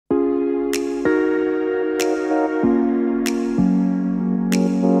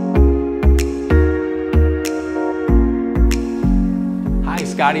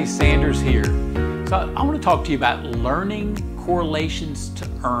Scotty Sanders here. So I want to talk to you about learning correlations to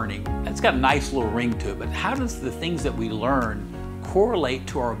earning. That's got a nice little ring to it, but how does the things that we learn correlate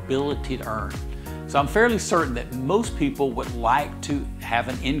to our ability to earn? So I'm fairly certain that most people would like to have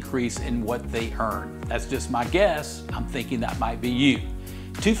an increase in what they earn. That's just my guess. I'm thinking that might be you.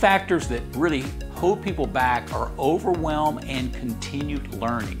 Two factors that really hold people back are overwhelm and continued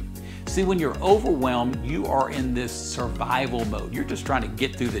learning. See, when you're overwhelmed, you are in this survival mode. You're just trying to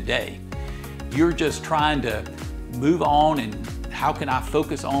get through the day. You're just trying to move on and how can I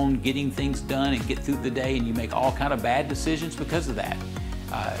focus on getting things done and get through the day, and you make all kind of bad decisions because of that.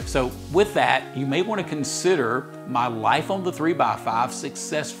 So with that, you may want to consider my Life on the 3x5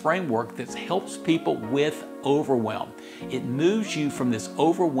 success framework that helps people with overwhelm. It moves you from this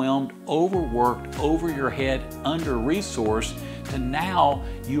overwhelmed, overworked, over your head, under-resourced to now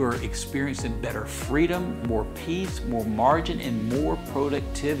you are experiencing better freedom, more peace, more margin, and more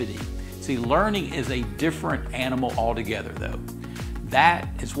productivity. See, learning is a different animal altogether though. That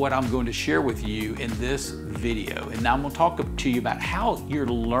is what I'm going to share with you in this video. And now I'm going to talk to you about how your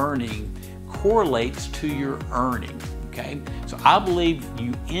learning correlates to your earning, okay? So I believe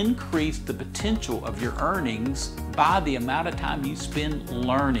you increase the potential of your earnings by the amount of time you spend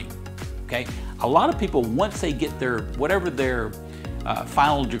learning, okay? A lot of people, once they get their, whatever their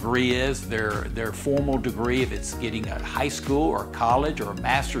final degree is, their formal degree, if it's getting a high school or college or a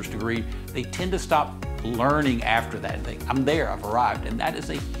master's degree, they tend to stop learning after that and think, I'm there, I've arrived, and that is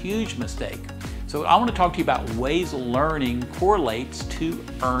a huge mistake. So I want to talk to you about ways learning correlates to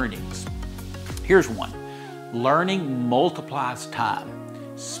earnings. Here's one. Learning multiplies time.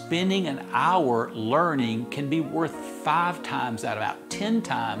 Spending an hour learning can be worth 5 times that amount, 10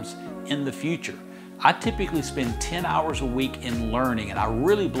 times in the future. I typically spend 10 hours a week in learning, and I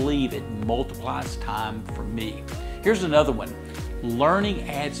really believe it multiplies time for me. Here's another one. Learning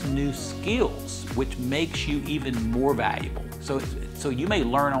adds new skills, which makes you even more valuable. So you may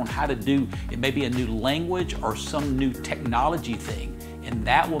learn on how to do, it may be a new language or some new technology thing, and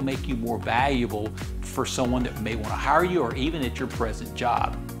that will make you more valuable for someone that may want to hire you or even at your present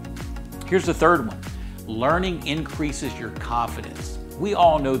job. Here's the third one. Learning increases your confidence. We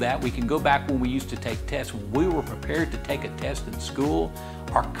all know that. We can go back when we used to take tests. When we were prepared to take a test in school,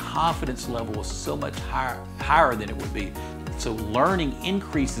 our confidence level was so much higher than it would be. So learning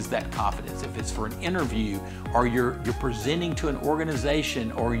increases that confidence. If it's for an interview, or you're presenting to an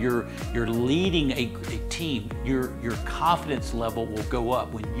organization, or you're leading a team, your confidence level will go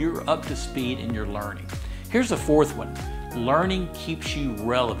up when you're up to speed and you're learning. Here's the fourth one. Learning keeps you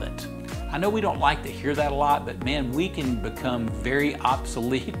relevant. I know we don't like to hear that a lot, but man, we can become very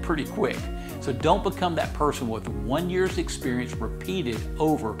obsolete pretty quick. So don't become that person with 1 year's experience repeated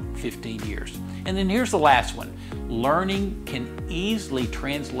over 15 years. And then here's the last one. Learning can easily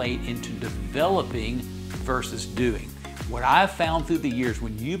translate into developing versus doing. What I've found through the years,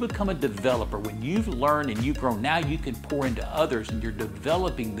 when you become a developer, when you've learned and you've grown, now you can pour into others and you're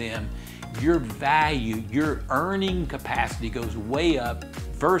developing them, your value, your earning capacity goes way up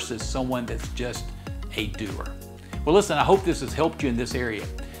versus someone that's just a doer. Well, listen, I hope this has helped you in this area.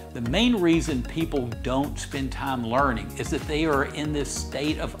 The main reason people don't spend time learning is that they are in this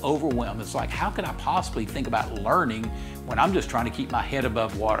state of overwhelm. It's like, how can I possibly think about learning when I'm just trying to keep my head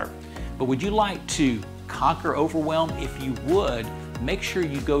above water? But would you like to conquer overwhelm? If you would, make sure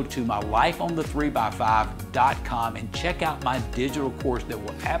you go to my lifeonthe3x5.com and check out my digital course that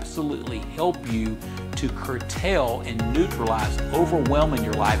will absolutely help you to curtail and neutralize overwhelm in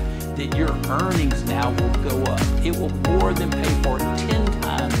your life, that your earnings now will go up. It will more than pay for 10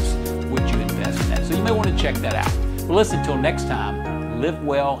 times what you invest in that. So you may want to check that out. Well, listen, until next time, live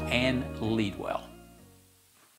well and lead well.